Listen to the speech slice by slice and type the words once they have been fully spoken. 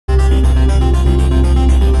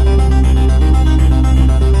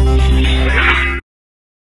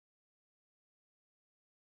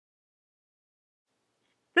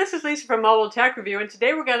this is Lisa from Mobile Tech Review, and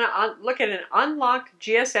today we're going to look at an unlocked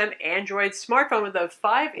GSM Android smartphone with a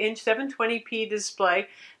 5-inch 720p display.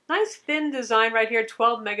 Nice thin design right here,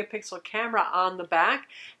 12 megapixel camera on the back,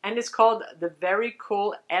 and it's called the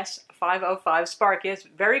VeryKool S505 Spark. Yes,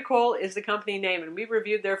 VeryKool is the company name, and we've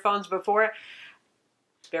reviewed their phones before.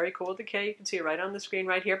 VeryKool with the K, you can see it right on the screen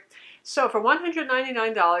right here. So for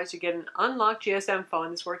 $199, you get an unlocked GSM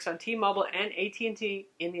phone. This works on T-Mobile and AT&T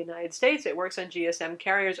in the United States. It works on GSM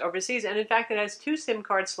carriers overseas, and in fact it has 2 SIM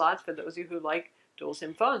card slots for those of you who like dual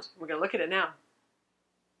SIM phones. We're going to look at it now.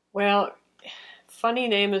 Well, funny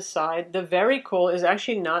name aside, the VeryKool is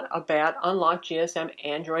actually not a bad unlocked GSM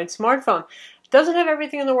Android smartphone. Doesn't have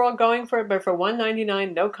everything in the world going for it, but for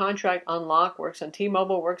 $199, no contract unlock, works on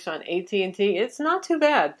T-Mobile, works on AT&T. It's not too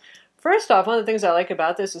bad. First off, one of the things I like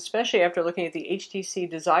about this, especially after looking at the HTC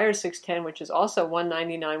Desire 610, which is also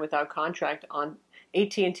 $199 without contract on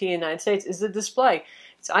AT&T in the United States, is the display.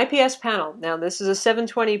 It's IPS panel. Now, this is a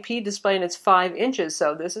 720p display and it's 5 inches,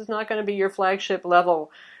 so this is not going to be your flagship level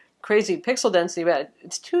crazy pixel density, but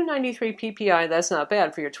it's 293 ppi. That's not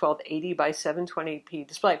bad for your 1280 by 720p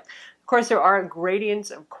display. Of course, there are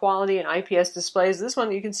gradients of quality in IPS displays. This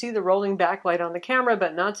one, you can see the rolling backlight on the camera,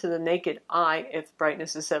 but not to the naked eye if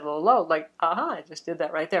brightness is set a little low. Like, aha, I just did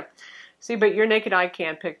that right there. See, but your naked eye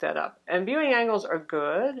can't pick that up. And viewing angles are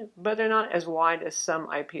good, but they're not as wide as some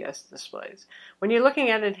IPS displays. When you're looking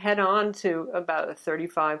at it head-on to about a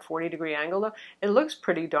 35, 40-degree angle, though, it looks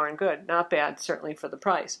pretty darn good. Not bad, certainly for the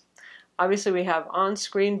price. Obviously, we have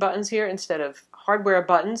on-screen buttons here instead of hardware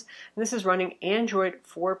buttons. And this is running Android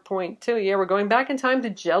 4.2. Yeah, we're going back in time to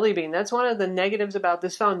Jelly Bean. That's one of the negatives about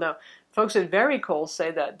this phone, though. Folks at VeryKool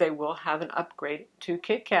say that they will have an upgrade to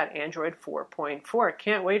KitKat Android 4.4.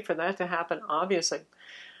 Can't wait for that to happen, obviously.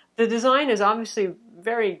 The design is obviously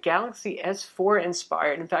very Galaxy S4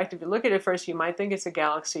 inspired. In fact, if you look at it first, you might think it's a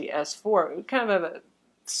Galaxy S4. We kind of have a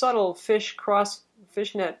subtle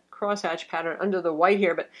fishnet crosshatch pattern under the white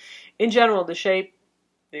here, but in general, the shape,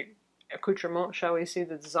 the accoutrement, shall we see,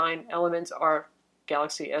 the design elements are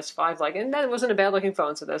Galaxy S5-like, and that wasn't a bad-looking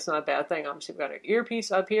phone, so that's not a bad thing. Obviously, we've got our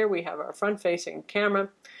earpiece up here. We have our front-facing camera.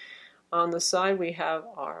 On the side, we have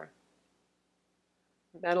our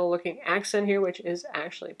metal-looking accent here, which is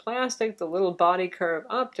actually plastic. The little body curve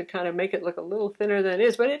up to kind of make it look a little thinner than it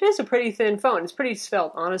is, but it is a pretty thin phone. It's pretty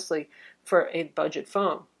svelte, honestly, for a budget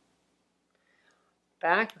phone.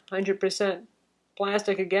 Back, 100%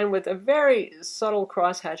 plastic again with a very subtle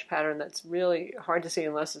crosshatch pattern that's really hard to see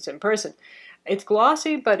unless it's in person. It's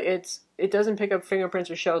glossy, but it doesn't pick up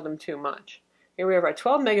fingerprints or show them too much. Here we have our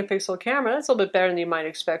 12 megapixel camera. That's a little bit better than you might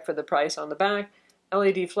expect for the price on the back.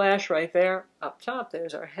 LED flash right there. Up top,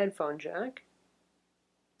 there's our headphone jack.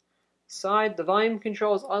 Side, the volume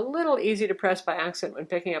control is a little easy to press by accident when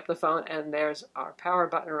picking up the phone, and there's our power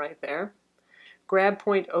button right there. Grab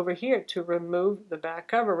point over here to remove the back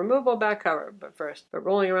cover. Removable back cover, but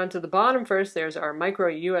rolling around to the bottom first, there's our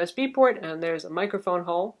micro USB port, and there's a microphone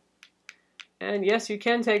hole. And yes, you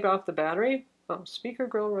can take off the battery. Oh, speaker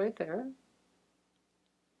grill right there.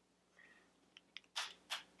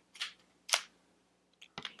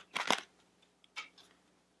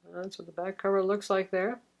 That's what the back cover looks like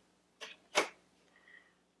there.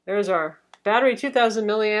 There's our battery, 2,000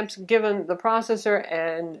 milliamps, given the processor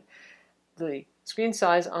and the screen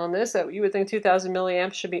size on this, that you would think 2,000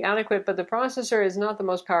 milliamps should be adequate, but the processor is not the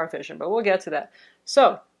most power efficient, but we'll get to that.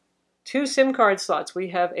 So, 2 SIM card slots. We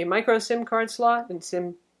have a micro SIM card slot in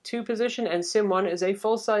SIM 2 position, and SIM 1 is a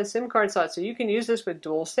full-size SIM card slot, so you can use this with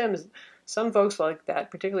dual SIMs. Some folks like that,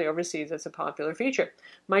 particularly overseas. That's a popular feature.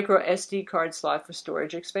 Micro SD card slot for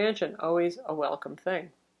storage expansion. Always a welcome thing.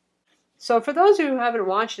 So for those who haven't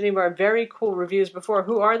watched any of our VeryKool reviews before,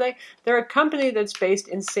 who are they? They're a company that's based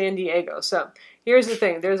in San Diego. So here's the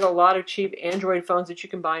thing. There's a lot of cheap Android phones that you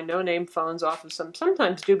can buy, no-name phones off of some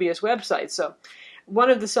sometimes dubious websites. So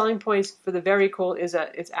one of the selling points for the VeryKool is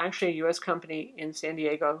that it's actually a U.S. company in San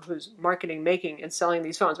Diego who's marketing, making, and selling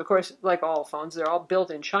these phones. Of course, like all phones, they're all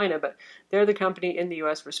built in China, but they're the company in the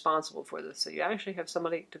U.S. responsible for this. So you actually have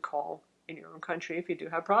somebody to call in your own country if you do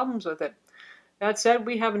have problems with it. That said,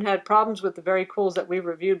 we haven't had problems with the VeryKools that we've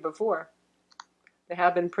reviewed before. They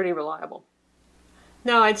have been pretty reliable.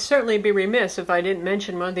 Now, I'd certainly be remiss if I didn't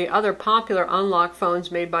mention one of the other popular unlock phones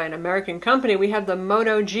made by an American company. We have the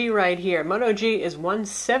Moto G right here. Moto G is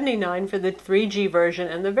 $179 for the 3G version,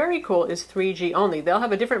 and the VeryKool is 3G only. They'll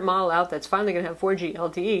have a different model out that's finally going to have 4G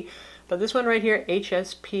LTE, but this one right here,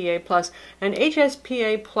 HSPA Plus, and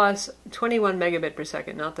HSPA Plus 21 megabit per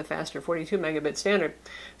second, not the faster 42 megabit standard.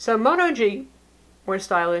 So Moto G, more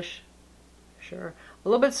stylish, sure. A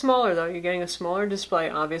little bit smaller though. You're getting a smaller display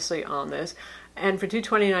obviously on this. And for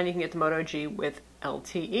 $229, you can get the Moto G with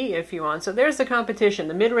LTE if you want. So there's the competition.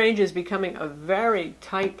 The mid-range is becoming a very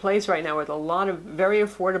tight place right now with a lot of very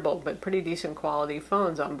affordable but pretty decent quality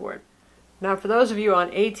phones on board. Now for those of you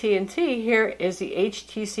on AT&T, here is the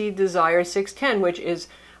HTC Desire 610, which is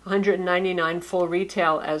 $199 full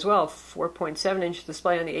retail as well. 4.7-inch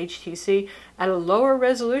display on the HTC at a lower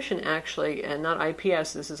resolution actually, and not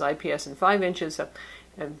IPS. This is IPS in 5 inches. So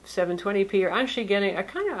and 720p, you're actually getting a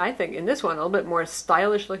kind of, I think, in this one, a little bit more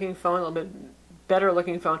stylish looking phone, a little bit better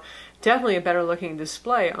looking phone, definitely a better looking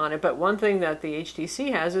display on it. But one thing that the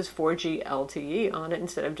HTC has is 4G LTE on it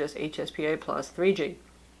instead of just HSPA plus 3G.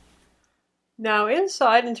 Now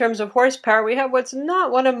inside, in terms of horsepower, we have what's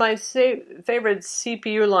not one of my favorite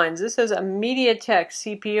CPU lines. This is a MediaTek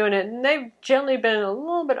CPU in it, and they've generally been a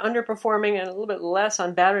little bit underperforming and a little bit less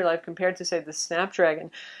on battery life compared to, say, the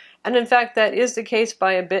Snapdragon. And in fact, that is the case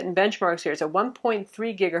by a bit in benchmarks here. It's a 1.3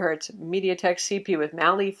 gigahertz MediaTek CPU with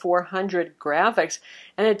Mali 400 graphics,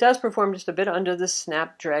 and it does perform just a bit under the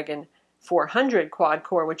Snapdragon 400 quad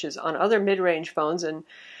core, which is on other mid-range phones. And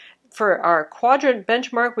for our quadrant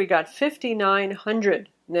benchmark, we got 5,900.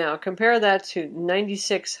 Now, compare that to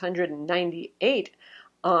 9,698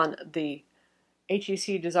 on the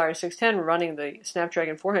HTC Desire 610 running the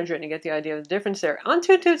Snapdragon 400, and you get the idea of the difference there. On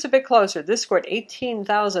Antutu, it's a bit closer. This scored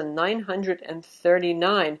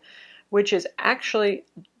 18,939, which is actually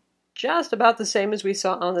just about the same as we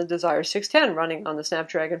saw on the Desire 610 running on the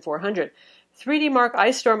Snapdragon 400. 3D Mark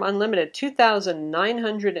Ice Storm Unlimited,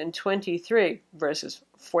 2,923 versus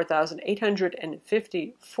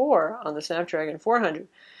 4,854 on the Snapdragon 400.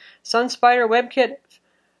 SunSpider WebKit,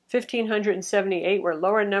 1,578, where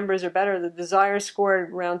lower numbers are better. The Desire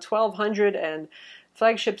scored around 1,200 and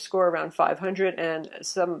flagship score around 500, and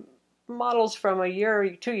some models from a year or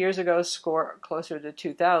 2 years ago score closer to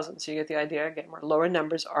 2,000. So you get the idea, again, where lower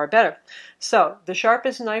numbers are better. So the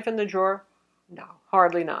sharpest knife in the drawer? No,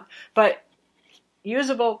 hardly not. But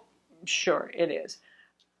usable? Sure, it is.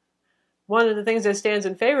 One of the things that stands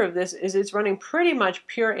in favor of this is it's running pretty much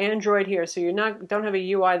pure Android here, so you don't have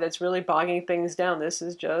a UI that's really bogging things down. This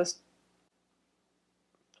is just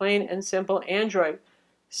plain and simple Android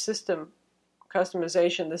system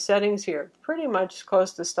customization. The settings here, pretty much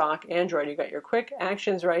close to stock Android. You got your quick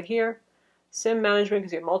actions right here, SIM management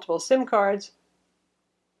because you have multiple SIM cards,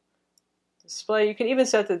 display. You can even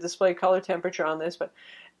set the display color temperature on this, but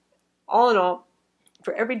all in all,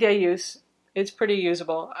 for everyday use, it's pretty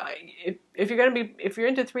usable. If you're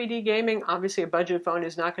into 3D gaming, obviously a budget phone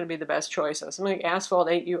is not going to be the best choice. So something like Asphalt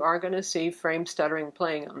 8, you are going to see frame stuttering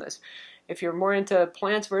playing on this. If you're more into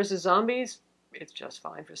Plants vs. Zombies, it's just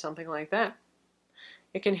fine for something like that.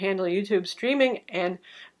 It can handle YouTube streaming, and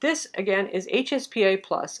this, again, is HSPA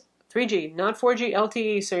plus 3G, not 4G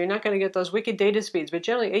LTE, so you're not going to get those wicked data speeds, but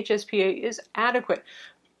generally HSPA is adequate.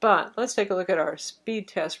 But let's take a look at our speed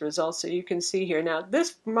test results so you can see here. Now,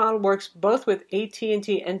 this model works both with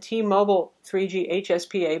AT&T and T-Mobile 3G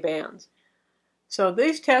HSPA bands. So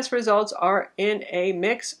these test results are in a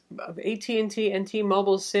mix of AT&T and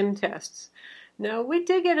T-Mobile SIM tests. Now, we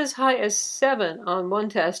did get as high as 7 on one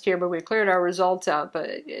test here, but we cleared our results out. But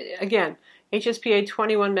again, HSPA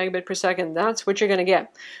 21 megabit per second, that's what you're going to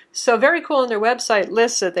get. So VeryKool on their website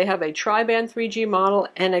lists that they have a tri-band 3G model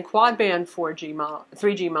and a quad-band 3G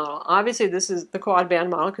model. Obviously, this is the quad-band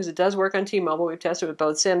model because it does work on T-Mobile. We've tested with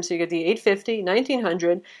both SIMs. So you get the 850,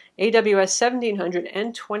 1900, AWS 1700,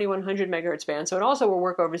 and 2100 megahertz band. So it also will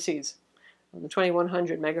work overseas on the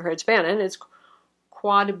 2100 megahertz band. And it's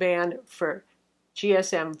quad-band for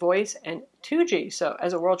GSM voice and 2G. So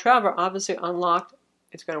as a world traveler, obviously unlocked,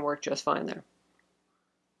 it's going to work just fine there.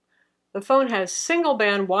 The phone has single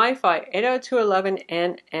band Wi-Fi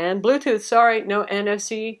 802.11 and Bluetooth. Sorry, no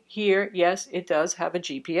NFC here. Yes, it does have a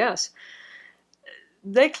GPS.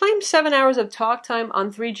 They claim 7 hours of talk time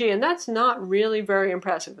on 3G, and that's not really very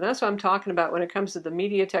impressive. And that's what I'm talking about when it comes to the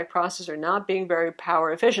MediaTek processor not being very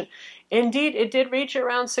power efficient. Indeed, it did reach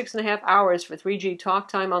around 6.5 hours for 3G talk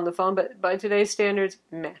time on the phone, but by today's standards,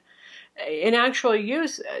 meh. In actual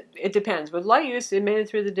use, it depends. With light use, it made it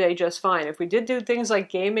through the day just fine. If we did do things like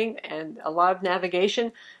gaming and a lot of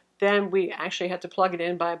navigation, then we actually had to plug it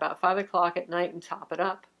in by about 5 o'clock at night and top it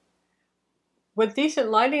up. With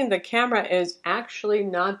decent lighting, the camera is actually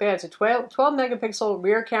not bad. It's a 12 megapixel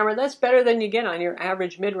rear camera. That's better than you get on your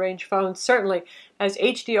average mid-range phone. Certainly has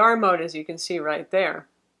HDR mode, as you can see right there.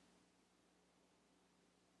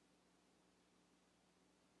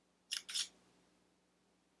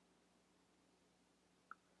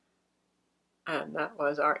 And that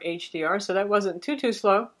was our HDR, so that wasn't too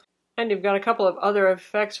slow. And you've got a couple of other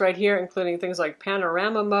effects right here, including things like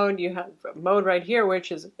panorama mode. You have a mode right here,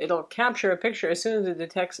 which is it'll capture a picture as soon as it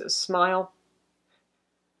detects a smile.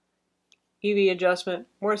 EV adjustment,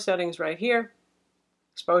 more settings right here.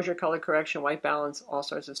 Exposure, color correction, white balance, all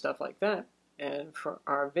sorts of stuff like that. And for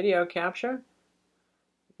our video capture,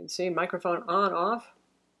 you can see microphone on, off,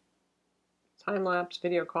 time-lapse,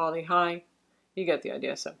 video quality high. You get the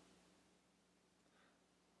idea. So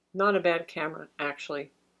not a bad camera,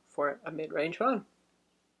 actually, for a mid-range phone.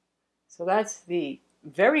 So that's the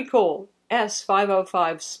VeryKool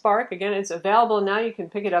S505 Spark. Again, it's available now. You can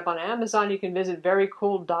pick it up on Amazon. You can visit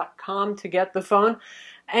verykool.com to get the phone.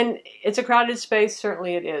 And it's a crowded space,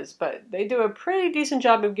 certainly it is, but they do a pretty decent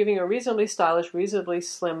job of giving a reasonably stylish, reasonably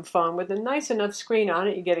slim phone with a nice enough screen on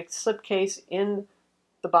it. You get a slipcase in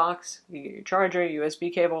the box, you get your charger,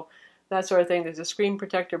 USB cable, that sort of thing. There's a screen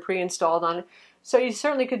protector pre-installed on it. So you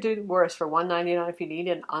certainly could do worse for $199 if you need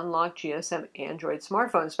an unlocked GSM Android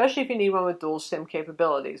smartphone, especially if you need one with dual SIM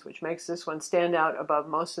capabilities, which makes this one stand out above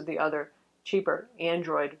most of the other cheaper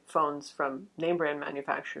Android phones from name brand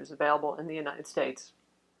manufacturers available in the United States.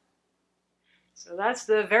 So that's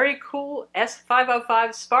the VeryKool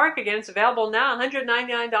S505 Spark. Again, it's available now,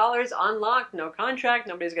 $199 unlocked, no contract,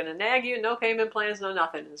 nobody's going to nag you, no payment plans, no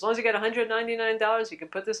nothing. As long as you get $199, you can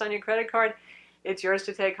put this on your credit card. It's yours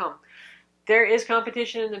to take home. There is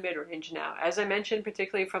competition in the mid-range now, as I mentioned,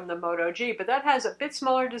 particularly from the Moto G, but that has a bit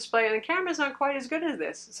smaller display and the camera's not quite as good as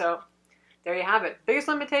this. So there you have it. Biggest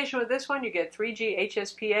limitation with this one, you get 3G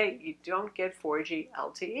HSPA, you don't get 4G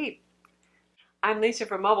LTE. I'm Lisa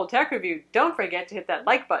from Mobile Tech Review. Don't forget to hit that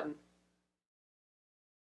like button.